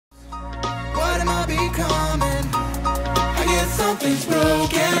something's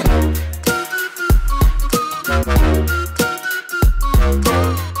broken.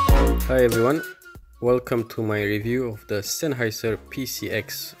 Hi everyone, welcome to my review of the Sennheiser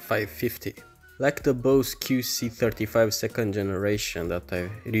PXC 550. Like the Bose QC35 2nd generation that I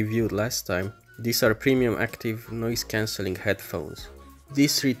reviewed last time, these are premium active noise cancelling headphones.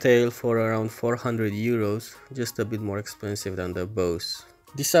 These retail for around 400 euros, just a bit more expensive than the Bose.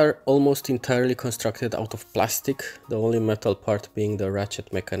 These are almost entirely constructed out of plastic, the only metal part being the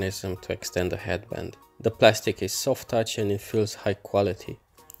ratchet mechanism to extend the headband. The plastic is soft touch and it feels high quality.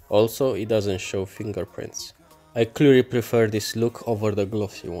 Also, it doesn't show fingerprints. I clearly prefer this look over the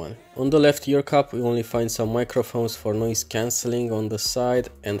glossy one. On the left ear cup we only find some microphones for noise cancelling on the side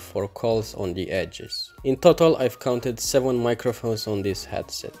and for calls on the edges. In total I've counted 7 microphones on this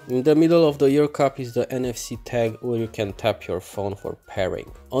headset. In the middle of the ear cup is the NFC tag where you can tap your phone for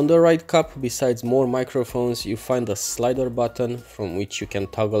pairing. On the right cup, besides more microphones, you find a slider button from which you can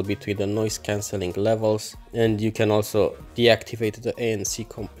toggle between the noise cancelling levels, and you can also deactivate the ANC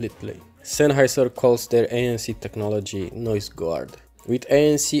completely. Sennheiser calls their ANC technology Noise Guard. With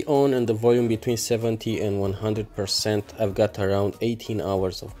ANC on and the volume between 70 and 100%, I've got around 18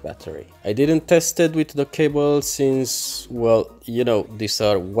 hours of battery. I didn't test it with the cable since, well, you know, these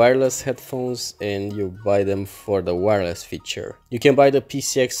are wireless headphones and you buy them for the wireless feature. You can buy the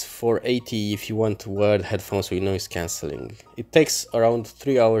PXC for 80 if you want wired headphones with noise cancelling. It takes around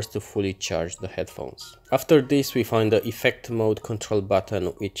 3 hours to fully charge the headphones. After this we find the effect mode control button,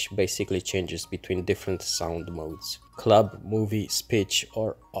 which basically changes between different sound modes: club, movie, speech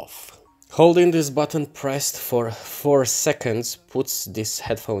or off. Holding this button pressed for 4 seconds puts these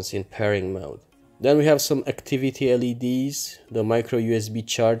headphones in pairing mode. Then we have some activity LEDs, the micro USB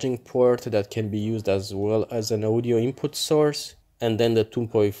charging port that can be used as well as an audio input source, and then the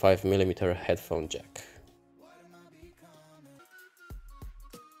 2.5mm headphone jack.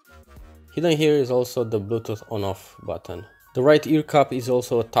 Hidden here is also the Bluetooth on-off button. The right ear cup is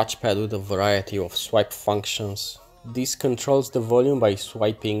also a touchpad with a variety of swipe functions. This controls the volume by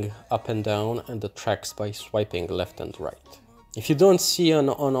swiping up and down and the tracks by swiping left and right. If you don't see an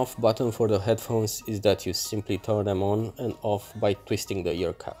on-off button for the headphones, is that you simply turn them on and off by twisting the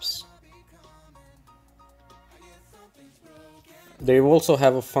ear cups. They also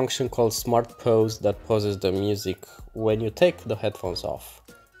have a function called Smart Pause that pauses the music when you take the headphones off.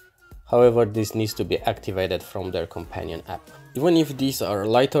 However, this needs to be activated from their companion app. Even if these are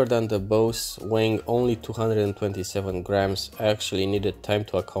lighter than the Bose, weighing only 227 grams, I actually needed time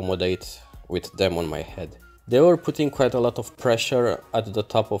to accommodate with them on my head. They were putting quite a lot of pressure at the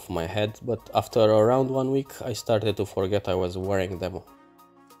top of my head, but after around 1 week I started to forget I was wearing them.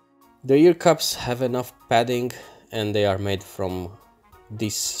 The ear cups have enough padding and they are made from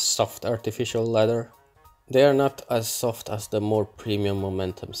this soft artificial leather. They are not as soft as the more premium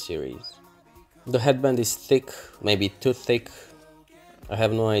Momentum series. The headband is thick, maybe too thick. I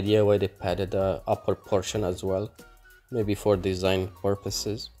have no idea why they padded the upper portion as well, maybe for design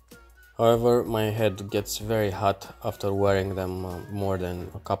purposes. However, my head gets very hot after wearing them more than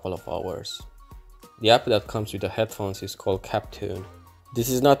a couple of hours. The app that comes with the headphones is called CapTune. This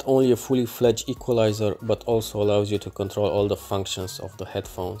is not only a fully fledged equalizer, but also allows you to control all the functions of the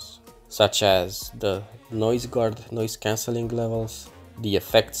headphones, such as the noise guard noise cancelling levels, the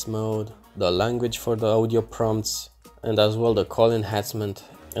effects mode, the language for the audio prompts, and as well the call enhancement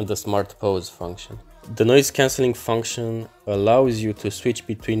and the smart pause function. The noise cancelling function allows you to switch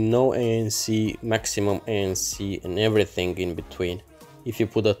between no ANC, maximum ANC and everything in between if you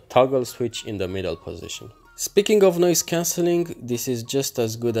put a toggle switch in the middle position. Speaking of noise cancelling, this is just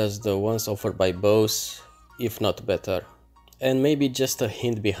as good as the ones offered by Bose, if not better. And maybe just a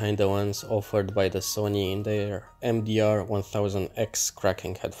hint behind the ones offered by the Sony in their MDR 1000X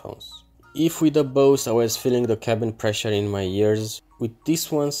cracking headphones. If with the Bose I was feeling the cabin pressure in my ears, with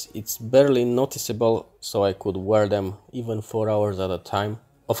these ones it's barely noticeable, so I could wear them even 4 hours at a time.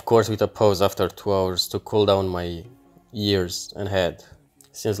 Of course with a pause after 2 hours to cool down my ears and head,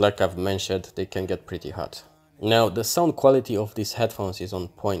 since like I've mentioned they can get pretty hot. Now the sound quality of these headphones is on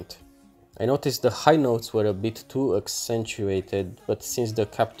point. I noticed the high notes were a bit too accentuated, but since the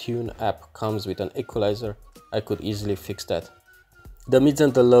CapTune app comes with an equalizer, I could easily fix that. The mids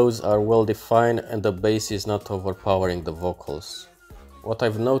and the lows are well defined and the bass is not overpowering the vocals. What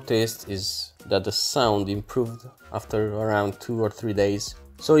I've noticed is that the sound improved after around 2 or 3 days.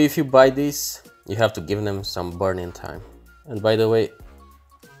 So if you buy this, you have to give them some burn-in time. And by the way,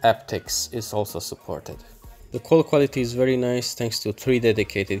 aptics is also supported. The call quality is very nice thanks to 3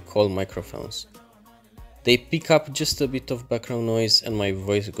 dedicated call microphones. They pick up just a bit of background noise and my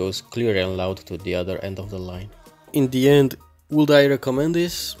voice goes clear and loud to the other end of the line. In the end, Would I recommend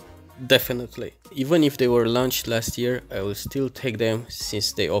this? Definitely. Even if they were launched last year, I will still take them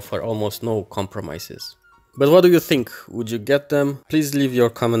since they offer almost no compromises. But what do you think? Would you get them? Please leave your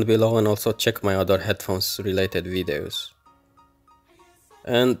comment below and also check my other headphones related videos.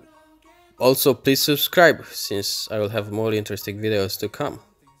 And also please subscribe since I will have more interesting videos to come.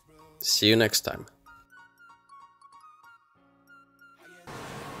 See you next time.